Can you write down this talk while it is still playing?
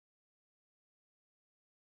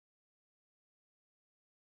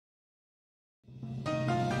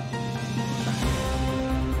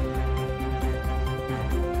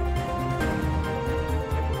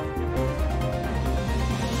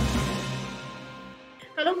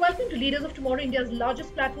Hello and welcome to Leaders of Tomorrow, India's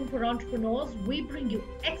largest platform for entrepreneurs. We bring you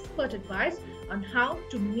expert advice on how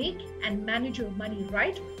to make and manage your money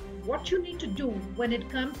right, what you need to do when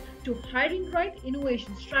it comes to hiring right,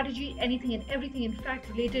 innovation, strategy, anything and everything, in fact,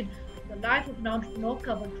 related to the life of an entrepreneur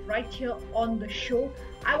covered right here on the show.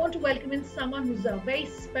 I want to welcome in someone who's very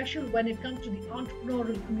special when it comes to the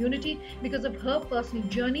entrepreneurial community because of her personal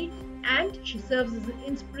journey, and she serves as an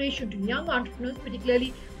inspiration to young entrepreneurs,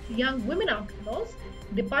 particularly to young women entrepreneurs.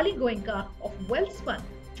 Dipali Goenka of Welspun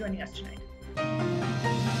joining us tonight.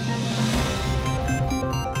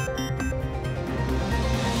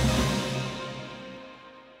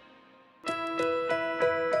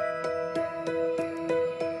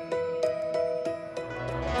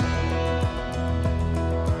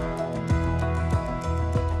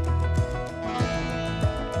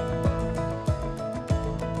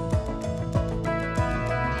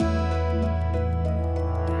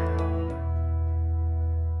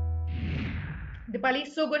 Dipali,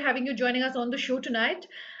 so good having you joining us on the show tonight.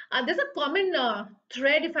 There's a common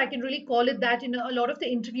thread, if I can really call it that, in a lot of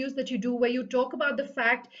the interviews that you do, where you talk about the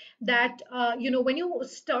fact that when you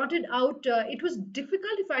started out, it was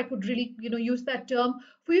difficult, if I could really use that term,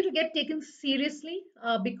 for you to get taken seriously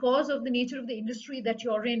because of the nature of the industry that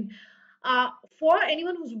you're in. Uh, for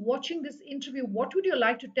anyone who's watching this interview, what would you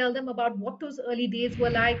like to tell them about what those early days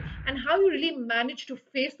were like and how you really managed to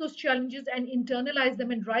face those challenges and internalize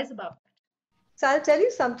them and rise above? So I'll tell you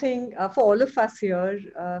something for all of us here.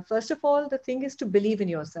 First of all, the thing is to believe in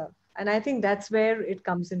yourself. And I think that's where it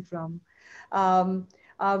comes in from. Um,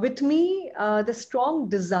 with me, the strong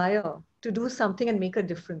desire to do something and make a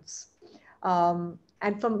difference.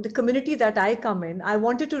 And from the community that I come in, I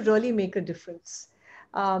wanted to really make a difference.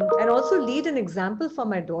 And also lead an example for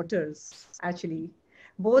my daughters, actually.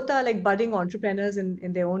 Both are like budding entrepreneurs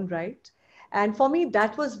in their own right. And for me,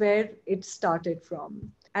 that was where it started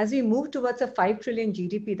from. As we move towards a 5 trillion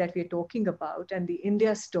GDP that we're talking about and the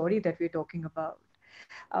India story that we're talking about,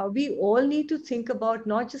 we all need to think about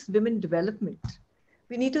not just women development.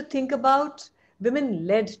 We need to think about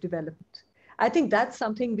women-led development. I think that's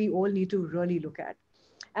something we all need to really look at.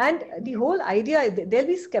 And the whole idea, there'll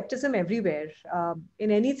be skepticism everywhere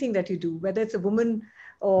in anything that you do, whether it's a woman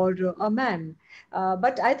or a man.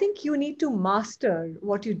 But I think you need to master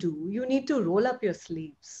what you do. You need to roll up your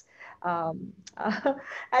sleeves. Um,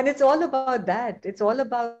 and it's all about that. It's all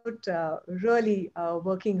about really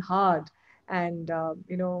working hard and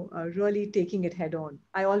really taking it head on.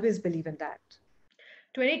 I always believe in that.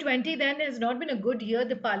 2020 then has not been a good year,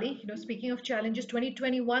 Dipali. Speaking of challenges,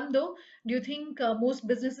 2021 though, do you think most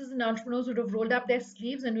businesses and entrepreneurs would have rolled up their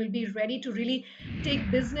sleeves and will be ready to really take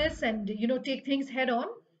business and take things head on?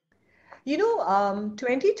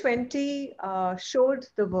 2020 showed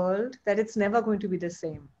the world that it's never going to be the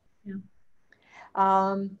same. Yeah.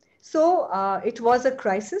 So it was a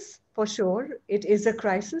crisis for sure. It is a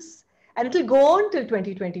crisis, and it will go on till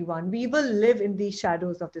 2021. We will live in the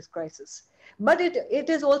shadows of this crisis, but it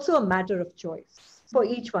is also a matter of choice for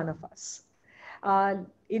each one of us. Uh,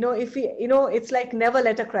 if we, it's like never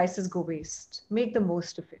let a crisis go waste. Make the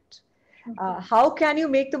most of it. How can you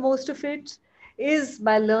make the most of it? Is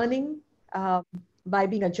by learning, uh, by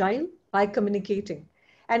being agile, by communicating.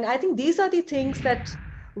 And I think these are the things that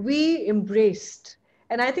we embraced.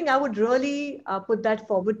 And I think I would really put that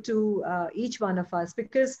forward to each one of us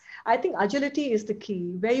because I think agility is the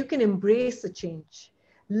key where you can embrace the change.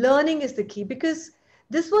 Learning is the key because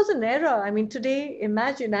this was an era. I mean, today,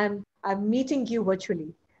 imagine I'm meeting you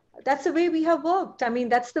virtually. That's the way we have worked. I mean,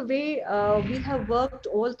 that's the way we have worked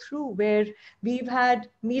all through, where we've had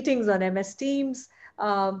meetings on MS Teams,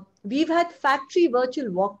 we've had factory virtual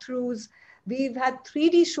walkthroughs, we've had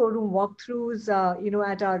 3D showroom walkthroughs,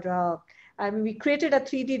 at our, I mean, we created a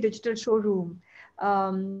 3D digital showroom.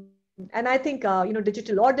 And I think,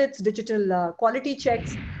 digital audits, digital quality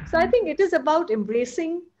checks. So I think it is about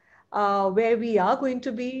embracing where we are going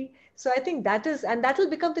to be. So I think that will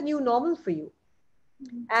become the new normal for you.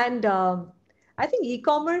 And I think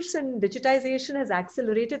e-commerce and digitization has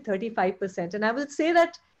accelerated 35%. And I will say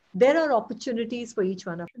that there are opportunities for each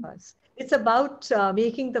one of us. It's about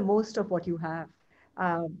making the most of what you have.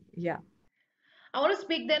 Yeah. I want to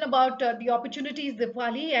speak then about the opportunities,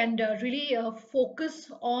 Dipali, and really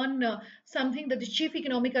focus on something that the chief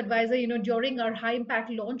economic advisor, during our high impact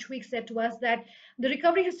launch week said to us that the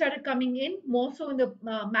recovery has started coming in more so in the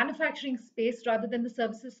manufacturing space rather than the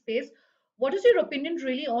services space. What is your opinion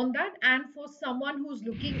really on that? And for someone who's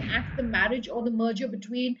looking at the marriage or the merger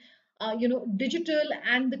between digital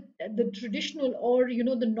and the traditional, or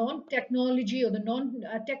the non-technology or the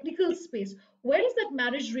non-technical space, where does that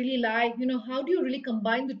marriage really lie? How do you really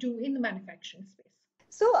combine the two in the manufacturing space?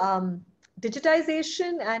 So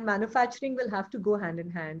digitization and manufacturing will have to go hand in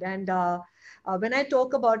hand. And when I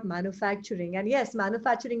talk about manufacturing, and yes,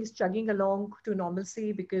 manufacturing is chugging along to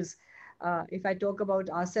normalcy because if I talk about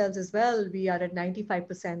ourselves as well, we are at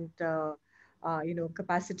 95%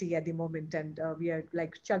 capacity at the moment, and we are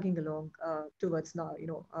like chugging along towards now,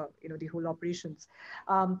 the whole operations.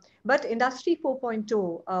 But Industry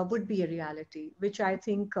 4.0 would be a reality, which I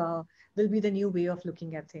think will be the new way of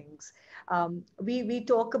looking at things. We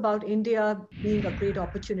talk about India being a great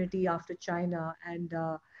opportunity after China, and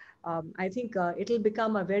I think it'll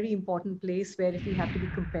become a very important place where if we have to be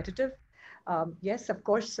competitive, yes, of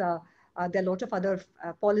course, there are a lot of other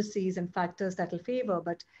policies and factors that will favor,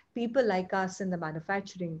 but people like us in the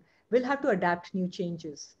manufacturing will have to adapt new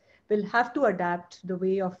changes. Will have to adapt the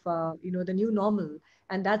way of the new normal,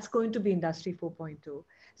 and that's going to be Industry 4.0.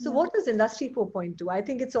 So, Yeah. what is Industry 4.0? I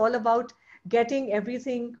think it's all about getting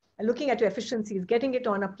everything, looking at your efficiencies, getting it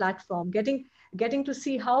on a platform, getting to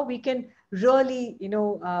see how we can really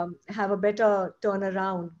have a better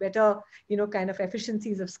turnaround, better kind of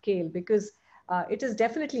efficiencies of scale, because it is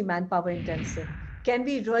definitely manpower intensive. Can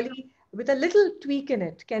we really, with a little tweak in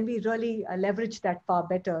it, can we really leverage that far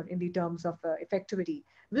better in the terms of effectivity?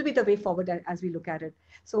 Will be the way forward as we look at it.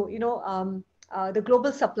 So the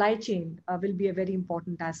global supply chain will be a very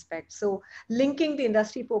important aspect. So linking the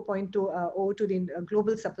Industry 4.0 to the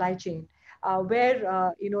global supply chain,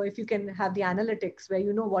 where if you can have the analytics, where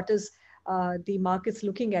you know what is the markets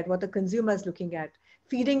looking at, what the consumers looking at,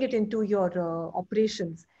 feeding it into your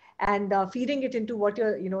operations, and feeding it into what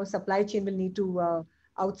your supply chain will need to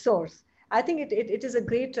outsource. I think it is a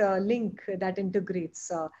great link that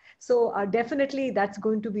integrates. So definitely that's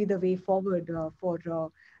going to be the way forward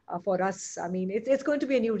for us. I mean, it's going to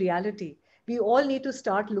be a new reality. We all need to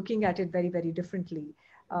start looking at it very, very differently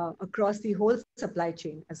across the whole supply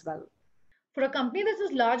chain as well. For a company that's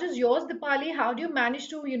as large as yours, Dipali, how do you manage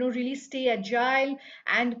to, really stay agile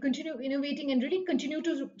and continue innovating and really continue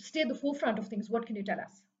to stay at the forefront of things? What can you tell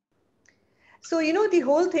us? So, the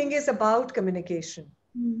whole thing is about communication.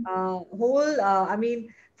 I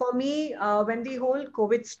mean, for me, when the whole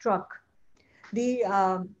COVID struck, the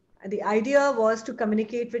the idea was to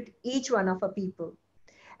communicate with each one of our people,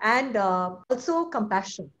 and also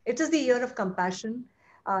compassion. It is the year of compassion.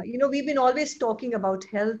 We've been always talking about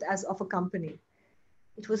health as of a company.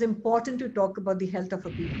 It was important to talk about the health of a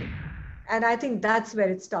people. And I think that's where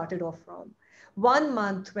it started off from. 1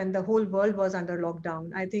 month when the whole world was under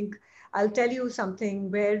lockdown, I think I'll tell you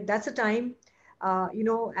something where that's a time,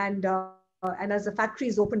 and as the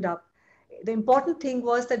factories opened up, the important thing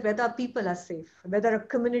was that whether our people are safe, whether our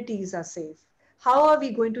communities are safe, how are we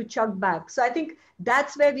going to chug back? So I think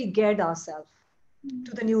that's where we geared ourselves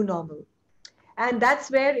to the new normal, and that's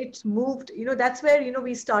where it moved. That's where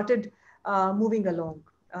we started moving along,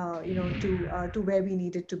 to where we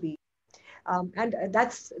needed to be. And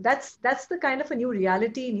that's the kind of a new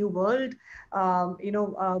reality, new world,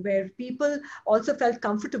 where people also felt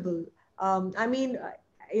comfortable. I mean,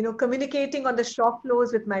 communicating on the shop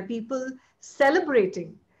floors with my people,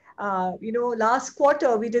 celebrating. Last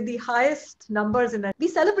quarter we did the highest numbers we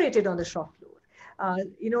celebrated on the shop floor.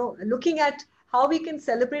 Looking at how we can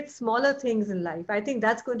celebrate smaller things in life. I think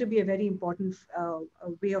that's going to be a very important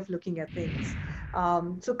way of looking at things.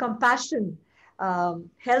 So compassion,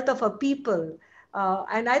 health of our people,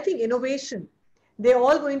 and I think innovation, they're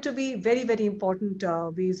all going to be very, very important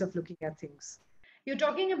ways of looking at things. You're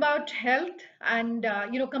talking about health and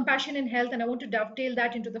compassion in health, and I want to dovetail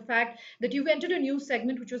that into the fact that you've entered a new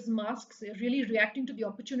segment, which was masks, really reacting to the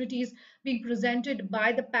opportunities being presented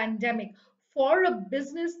by the pandemic. For a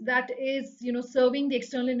business that is, serving the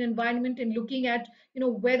external environment and looking at,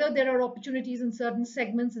 whether there are opportunities in certain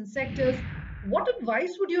segments and sectors, what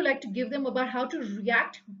advice would you like to give them about how to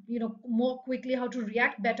react, more quickly, how to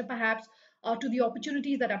react better, perhaps, to the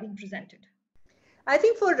opportunities that are being presented? I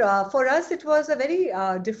think for us it was a very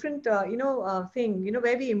different thing,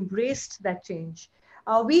 where we embraced that change.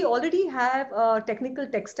 We already have a technical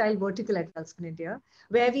textile vertical at Welspun India,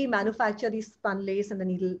 where we manufacture the spun lace and the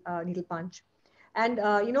needle punch, and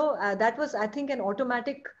that was, I think, an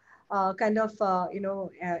automatic kind of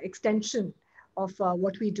extension of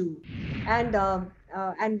what we do. And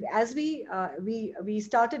as we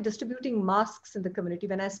started distributing masks in the community,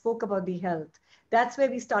 when I spoke about the health, that's where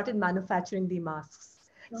we started manufacturing the masks.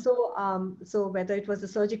 Sure. So whether it was the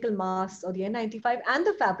surgical masks or the N95 and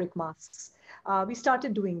the fabric masks, we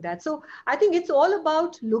started doing that. So I think it's all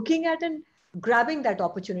about looking at and grabbing that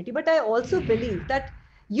opportunity. But I also believe that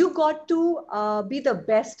you got to be the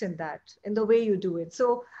best in that, in the way you do it.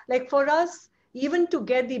 So like for us, even to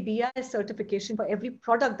get the BIS certification for every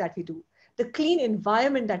product that we do, the clean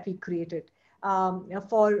environment that we created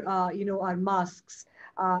for our masks,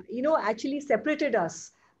 actually separated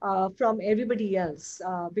us from everybody else.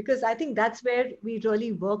 Because I think that's where we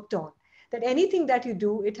really worked on that anything that you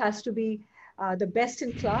do, it has to be the best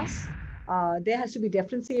in class. There has to be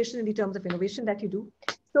differentiation in the terms of innovation that you do.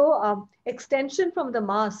 So extension from the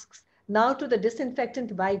masks now to the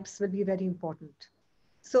disinfectant wipes will be very important.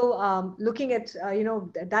 So looking at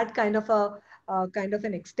that kind of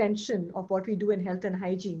an extension of what we do in health and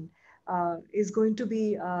hygiene is going to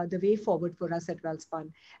be the way forward for us at Welspun.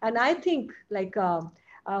 And I think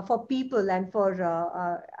for people and for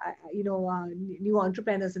new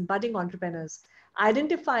entrepreneurs and budding entrepreneurs,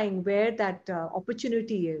 identifying where that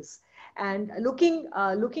opportunity is and looking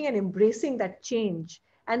and embracing that change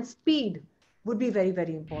and speed would be very,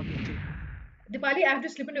 very important too. Dipali, I have to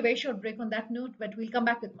slip into a very short break on that note, but we'll come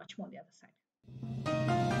back with much more on the other side.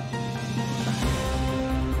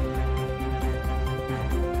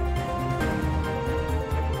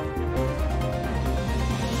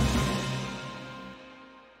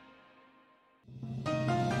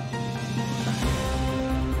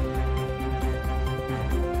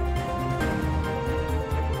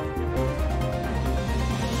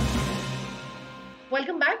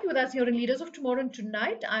 Welcome back with us here in Leaders of Tomorrow, and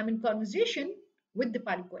tonight I'm in conversation with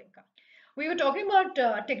Dipali Goenka. We were talking about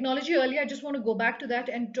technology earlier. I just want to go back to that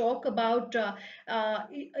and talk about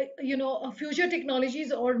future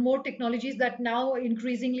technologies or more technologies that now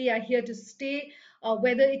increasingly are here to stay.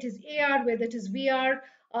 Whether it is AR, whether it is VR.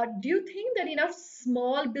 Do you think that enough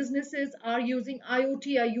small businesses are using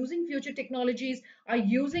IoT, are using future technologies, are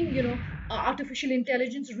using artificial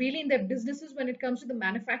intelligence really in their businesses when it comes to the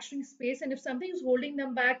manufacturing space? And if something is holding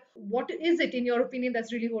them back, what is it in your opinion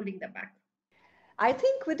that's really holding them back? I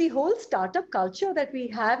think with the whole startup culture that we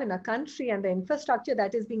have in our country and the infrastructure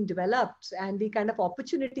that is being developed and the kind of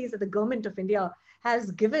opportunities that the government of India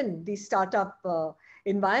has given the startup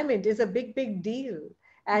environment is a big, big deal.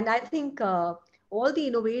 And I think all the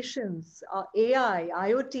innovations, AI,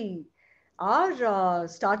 IoT, are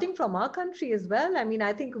starting from our country as well. I mean,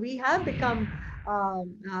 I think we have become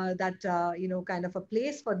kind of a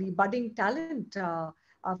place for the budding talent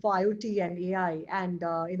for IoT and AI and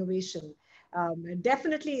innovation.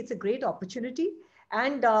 Definitely, it's a great opportunity.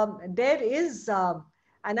 And and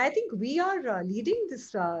I think we are leading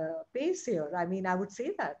this pace here. I mean, I would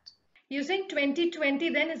say that. You think 2020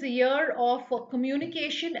 then is a year of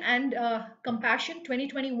communication and compassion.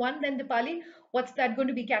 2021 then, Dipali, what's that going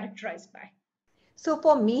to be characterized by? So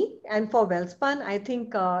for me and for Welspun, I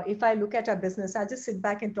think if I look at our business, I'll just sit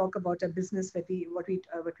back and talk about our business, what we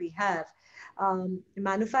have.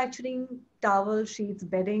 Manufacturing, towel, sheets,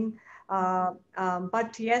 bedding.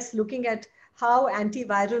 But yes, looking at how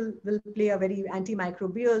antiviral will play a very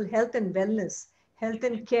antimicrobial, health and wellness, health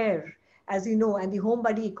and care, as you know, and the home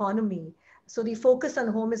buddy economy. So the focus on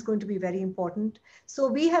home is going to be very important. So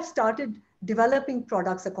we have started developing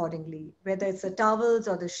products accordingly, whether it's the towels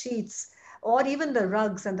or the sheets, or even the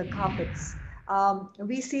rugs and the carpets.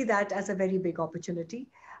 We see that as a very big opportunity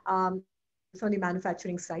from the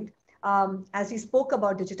manufacturing side. As we spoke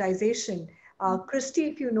about digitization, Christie,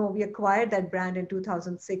 if you know, we acquired that brand in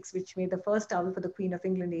 2006, which made the first towel for the Queen of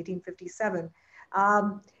England, 1857,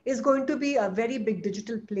 is going to be a very big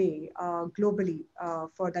digital play globally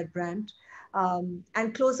for that brand.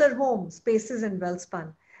 And closer home spaces in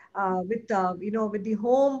Welspun, with the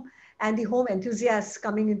home and the home enthusiasts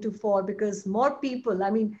coming into fore, because more people,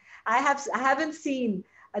 I mean, I haven't seen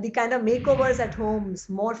the kind of makeovers at homes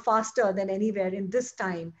more faster than anywhere in this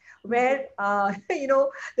time, where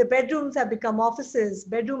the bedrooms have become offices,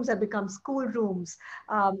 bedrooms have become school rooms,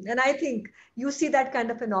 and I think you see that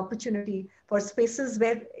kind of an opportunity for spaces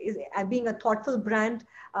where being a thoughtful brand,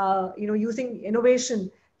 using innovation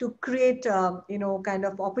to create kind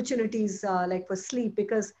of opportunities like for sleep,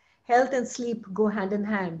 because health and sleep go hand in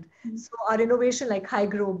hand. Mm-hmm. So our innovation like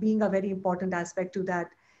Hygro being a very important aspect to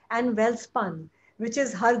that, and Welspun, which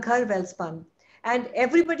is Har Ghar Welspun. And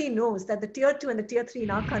everybody knows that the tier 2 and the tier 3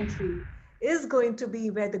 in our country is going to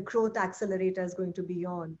be where the growth accelerator is going to be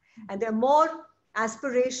on. And there are more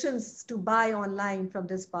aspirations to buy online from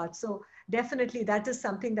this part. So definitely that is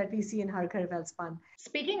something that we see in Har Ghar Welspun.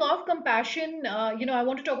 Speaking of compassion, I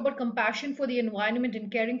want to talk about compassion for the environment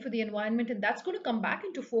and caring for the environment. And that's going to come back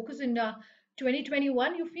into focus in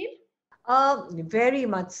 2021, you feel? Very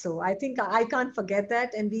much so. I think I can't forget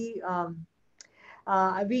that. And we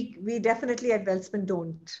definitely at Welspun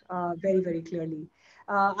don't very, very clearly.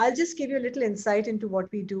 I'll just give you a little insight into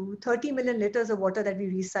what we do. 30 million liters of water that we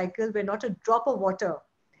recycle, where not a drop of water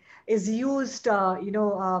is used,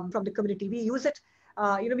 from the community. We use it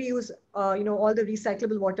We use, all the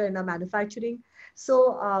recyclable water in our manufacturing.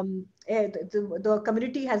 So the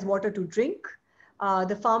community has water to drink.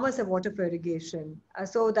 The farmers have water for irrigation.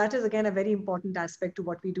 So that is again a very important aspect to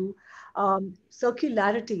what we do.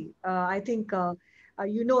 Circularity. I think that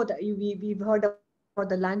we've heard about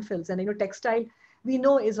the landfills, and textile we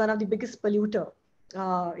know is one of the biggest polluter.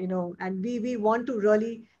 And we want to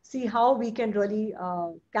really see how we can really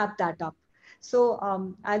cap that up. So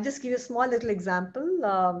I'll just give you a small little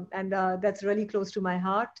example, and that's really close to my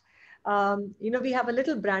heart. We have a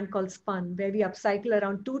little brand called Spun, where we upcycle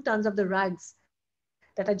around 2 tons of the rags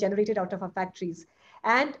that are generated out of our factories.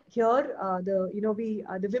 And here,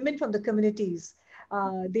 the women from the communities,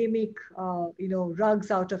 they make,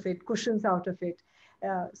 rugs out of it, cushions out of it.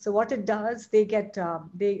 So what it does, they get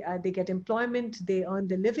employment, they earn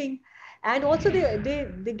the living, and also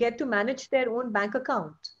they get to manage their own bank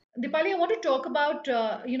account. Dipali, I want to talk about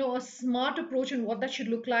a smart approach and what that should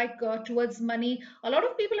look like towards money. A lot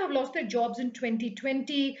of people have lost their jobs in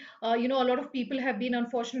 2020. A lot of people have been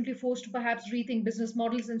unfortunately forced to perhaps rethink business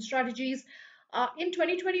models and strategies. In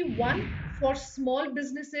 2021, for small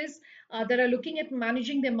businesses that are looking at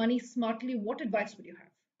managing their money smartly, what advice would you have?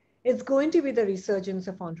 It's going to be the resurgence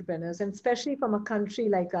of entrepreneurs, and especially from a country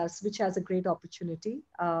like us, which has a great opportunity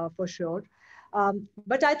for sure.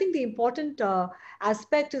 But I think the important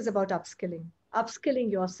aspect is about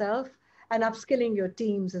upskilling yourself and upskilling your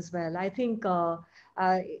teams as well. I think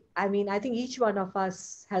each one of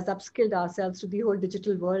us has upskilled ourselves to the whole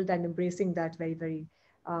digital world and embracing that very,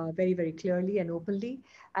 very clearly and openly.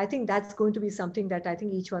 I think that's going to be something that I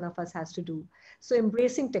think each one of us has to do. So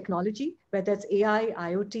embracing technology, whether it's AI,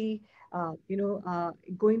 IoT,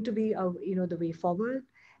 going to be the way forward,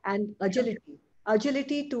 and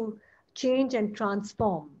agility to change and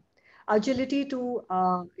transform, agility to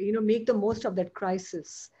make the most of that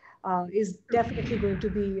crisis is definitely going to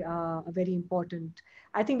be very important.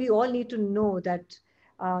 I think we all need to know that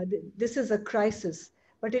this is a crisis,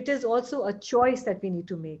 but it is also a choice that we need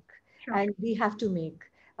to make, Sure. and we have to make.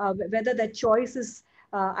 Whether that choice is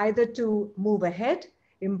either to move ahead,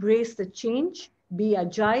 embrace the change, be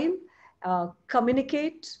agile,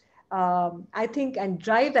 communicate, I think, and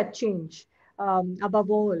drive that change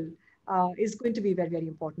above all is going to be very, very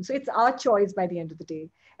important. So it's our choice by the end of the day.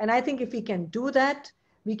 And I think if we can do that,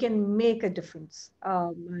 we can make a difference,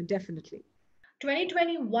 definitely.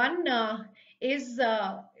 2021 is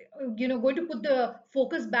going to put the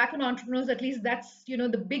focus back on entrepreneurs. At least that's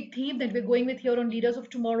the big theme that we're going with here on Leaders of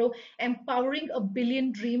Tomorrow, empowering a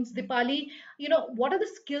billion dreams. Dipali, what are the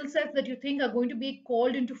skill sets that you think are going to be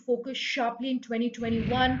called into focus sharply in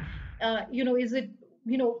 2021? Is it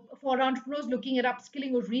for entrepreneurs looking at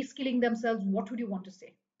upskilling or reskilling themselves? What would you want to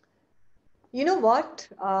say? You know what?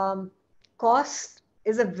 Cost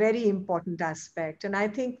is a very important aspect. And I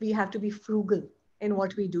think we have to be frugal in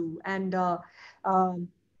what we do. And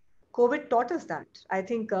COVID taught us that. I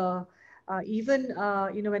think even,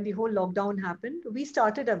 when the whole lockdown happened, we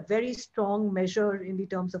started a very strong measure in the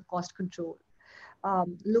terms of cost control,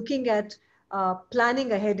 looking at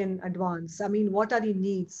planning ahead in advance. I mean, what are the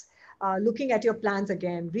needs? Looking at your plans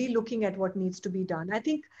again, re-looking at what needs to be done. I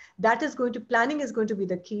think planning is going to be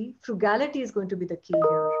the key. Frugality is going to be the key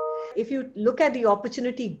here. If you look at the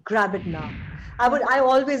opportunity, grab it now. I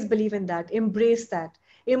always believe in that. Embrace that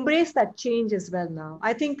change as well now.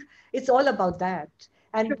 I think it's all about that.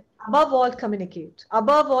 And above all, communicate.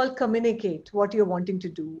 Above all, communicate what you're wanting to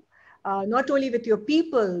do. Not only with your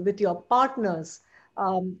people, with your partners,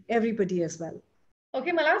 everybody as well.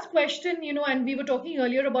 Okay, my last question, and we were talking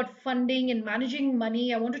earlier about funding and managing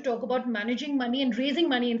money. I want to talk about managing money and raising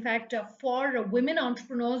money. In fact, for women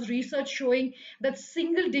entrepreneurs, research showing that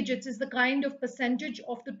single digits is the kind of percentage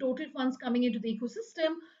of the total funds coming into the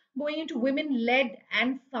ecosystem going into women-led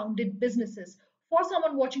and founded businesses. For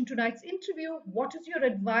someone watching tonight's interview, what is your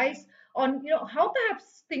advice on, how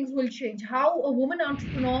perhaps things will change? How a woman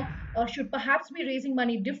entrepreneur should perhaps be raising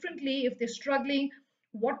money differently if they're struggling?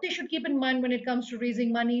 What they should keep in mind when it comes to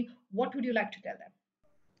raising money? What would you like to tell them?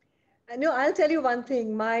 No, I'll tell you one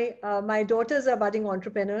thing. My daughters are budding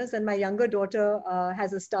entrepreneurs, and my younger daughter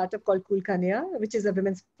has a startup called Cool Kanya, which is a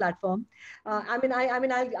women's platform. I'll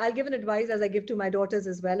give an advice as I give to my daughters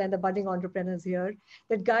as well, and the budding entrepreneurs here,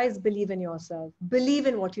 that guys, believe in yourself, believe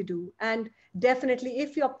in what you do, and definitely,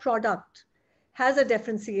 if your product has a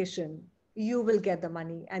differentiation, you will get the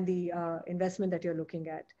money and the investment that you're looking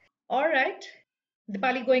at. All right,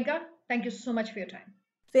 Dipali Goenka, thank you so much for your time.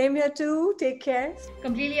 Same here too. Take care.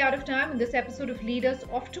 Completely out of time in this episode of Leaders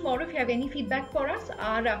of Tomorrow. If you have any feedback for us,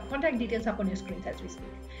 our contact details up on your screens as we speak.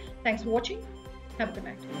 Thanks for watching. Have a good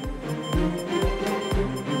night.